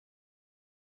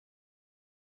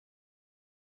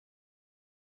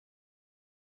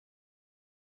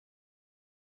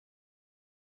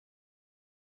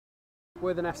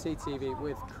With an FCTV,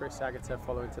 with Chris Agutter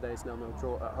following today's 0-0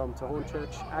 draw at home to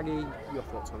Hornchurch. Aggie, your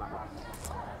thoughts on that one?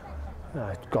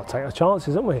 Got to take our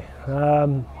chances, haven't we?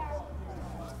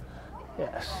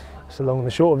 Yes, it's the long and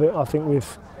the short of it. I think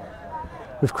we've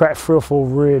created 3 or 4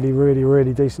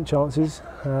 really decent chances,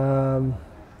 and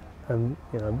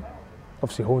you know,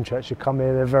 obviously Hornchurch should come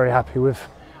here. They're very happy with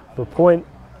the point.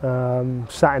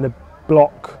 Sat in the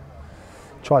block,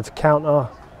 tried to counter.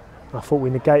 I thought we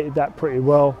negated that pretty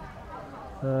well.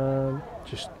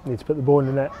 Just need to put the ball in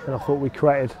the net, and I thought we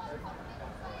created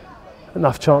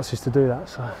enough chances to do that.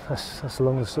 So that's the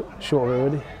long and short of it,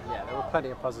 really. Yeah, there were plenty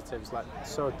of positives, like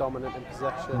so dominant in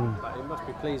possession. Like, you must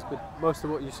be pleased with most of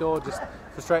what you saw. Just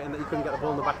frustrating that you couldn't get the ball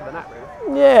in the back of the net,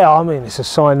 really. Yeah, I mean, it's a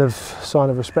sign of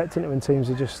respect, isn't it, when teams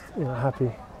are just, you know,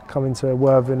 happy coming to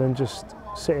Worthing and just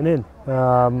sitting in.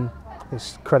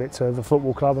 It's credit to the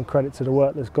football club and credit to the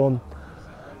work that's gone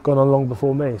on long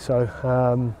before me. So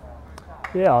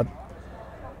yeah,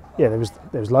 there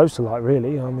was loads to like,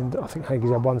 really. I mean, I think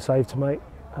Haigie's had 1 save to make.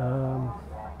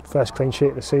 First clean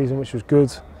sheet of the season, which was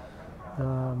good.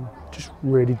 Just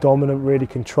really dominant, really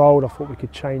controlled. I thought we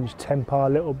could change tempo a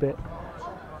little bit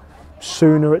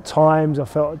sooner at times. I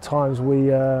felt at times we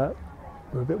were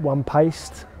a bit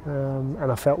one-paced,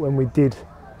 and I felt when we did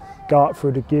go up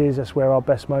through the gears, that's where our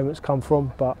best moments come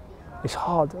from. But it's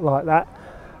hard like that.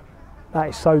 That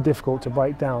is so difficult to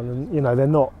break down, and you know, they're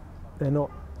not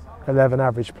 11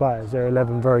 average players. They're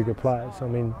 11 very good players. I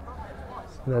mean,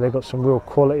 you know, they've got some real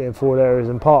quality in forward areas,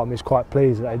 and part of me is quite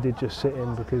pleased that they did just sit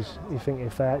in, because you think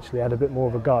if they actually had a bit more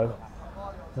of a go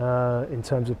in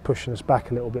terms of pushing us back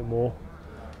a little bit more,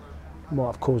 it might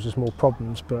have caused us more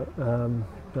problems. But you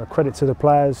know, credit to the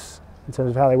players in terms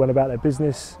of how they went about their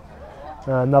business.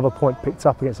 Another point picked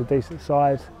up against a decent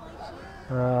side.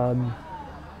 Yeah,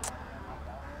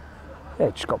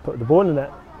 just got to put the ball in the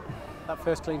net. That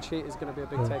first clean sheet is going to be a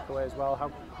big takeaway as well.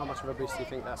 How much of a boost do you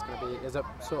think that's going to be? Is it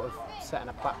sort of setting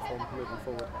a platform moving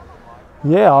forward?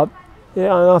 Yeah,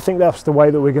 and I think that's the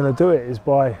way that we're going to do it, is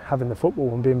by having the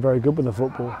football and being very good with the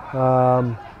football.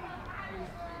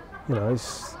 You know,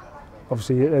 it's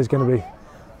obviously there's going to be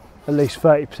at least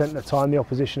 30% of the time the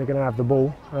opposition are going to have the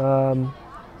ball.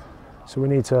 So we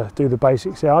need to do the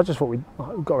basics. Yeah, I just thought we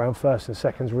got around first and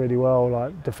seconds really well,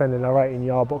 like defending our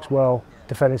 18-yard box well,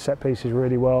 defending set pieces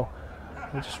really well.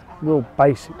 And just real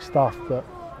basic stuff, but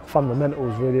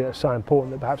fundamentals really are so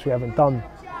important that perhaps we haven't done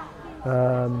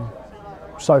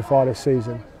so far this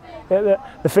season. Yeah,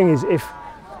 the thing is,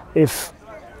 if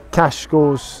Cash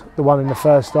scores the one in the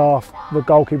first half, the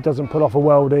goalkeeper doesn't put off a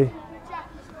worldie,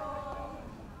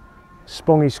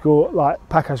 Spongy score, like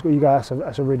Packer score, you go,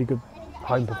 that's a really good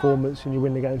home performance, and you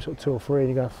win the game sort of 2 or 3, and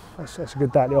you go, that's a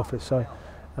good day at the office. So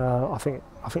I think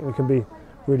we can be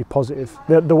really positive.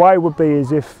 The way it would be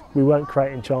is if we weren't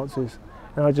creating chances.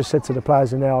 And I just said to the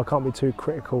players in there, I can't be too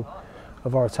critical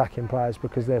of our attacking players,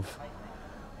 because they've,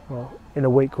 well, in a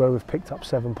week where we've picked up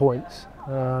 7 points,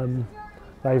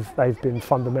 they've been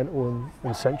fundamental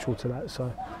and central to that.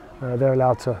 So they're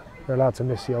allowed to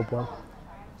miss the odd one.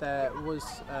 There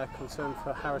was concern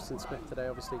for Harrison Smith today.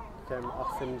 Obviously came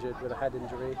off injured with a head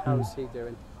injury. How's he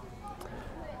doing?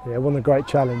 Yeah, it wasn't a great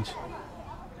challenge.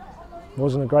 It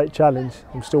wasn't a great challenge.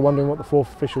 I'm still wondering what the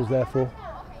 4th official's there for,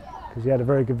 because he had a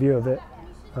very good view of it.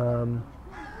 And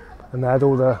they had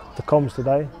all the comms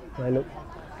today. They looked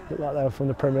like they were from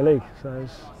the Premier League, so I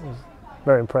was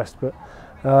very impressed. But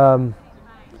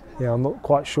yeah, I'm not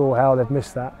quite sure how they've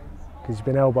missed that, because he's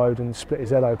been elbowed and split his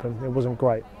head open. It wasn't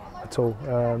great at all.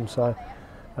 So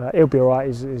he'll be all right.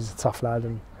 He's a tough lad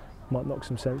and might knock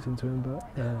some sense into him. But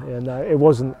yeah, no, it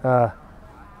wasn't. I'm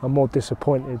more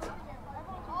disappointed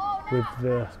with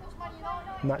the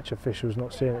match officials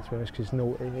not seeing it, to be honest, because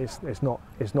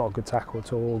it's not a good tackle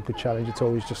at all, good challenge at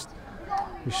all. He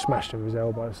smashed him with his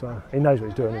elbow, so he knows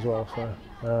what he's doing as well. So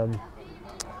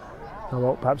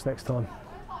well, perhaps next time.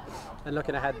 And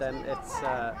looking ahead then, it's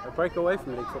a break away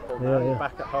from league football. Yeah.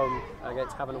 Back at home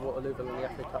against Havant and Waterlooville in the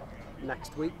FA Cup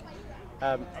next week.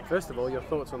 First of all, your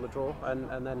thoughts on the draw,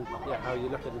 and then how are you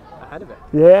looking ahead of it?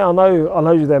 Yeah, I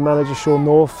know their manager, Sean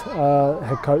North,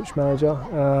 head coach manager.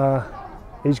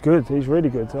 He's good. He's really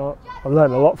good. I've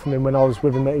learned a lot from him when I was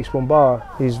with him at Eastbourne Borough.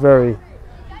 He's very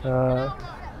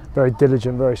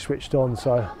diligent, very switched on.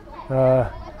 So I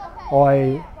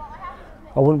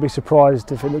wouldn't be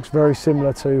surprised if it looks very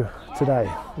similar to today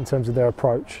in terms of their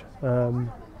approach,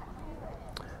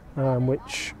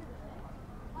 which,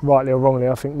 rightly or wrongly,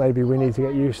 I think maybe we need to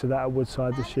get used to that at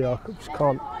Woodside this year. I just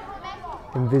can't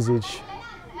envisage.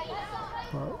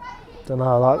 I don't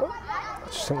know. I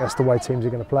just think that's the way teams are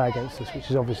going to play against us,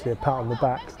 which is obviously a pat on the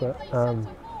back. But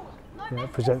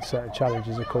it presents certain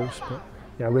challenges, of course, but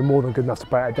we're more than good enough to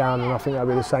break it down, and I think they'll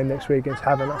be the same next week against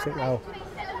Havant. I think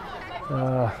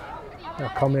they'll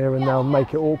come here and they'll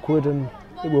make it awkward, and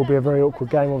it will be a very awkward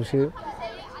game. Obviously,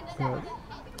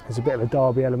 there's a bit of a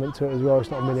derby element to it as well. It's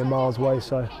not a million miles away,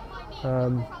 so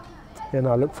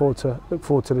I look forward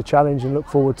to the challenge, and look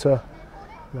forward to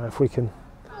if we can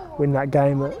win that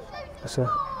game. That's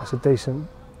a decent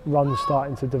run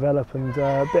starting to develop, and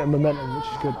a bit of momentum, which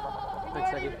is good. Thanks,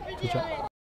 Aggie. Good job.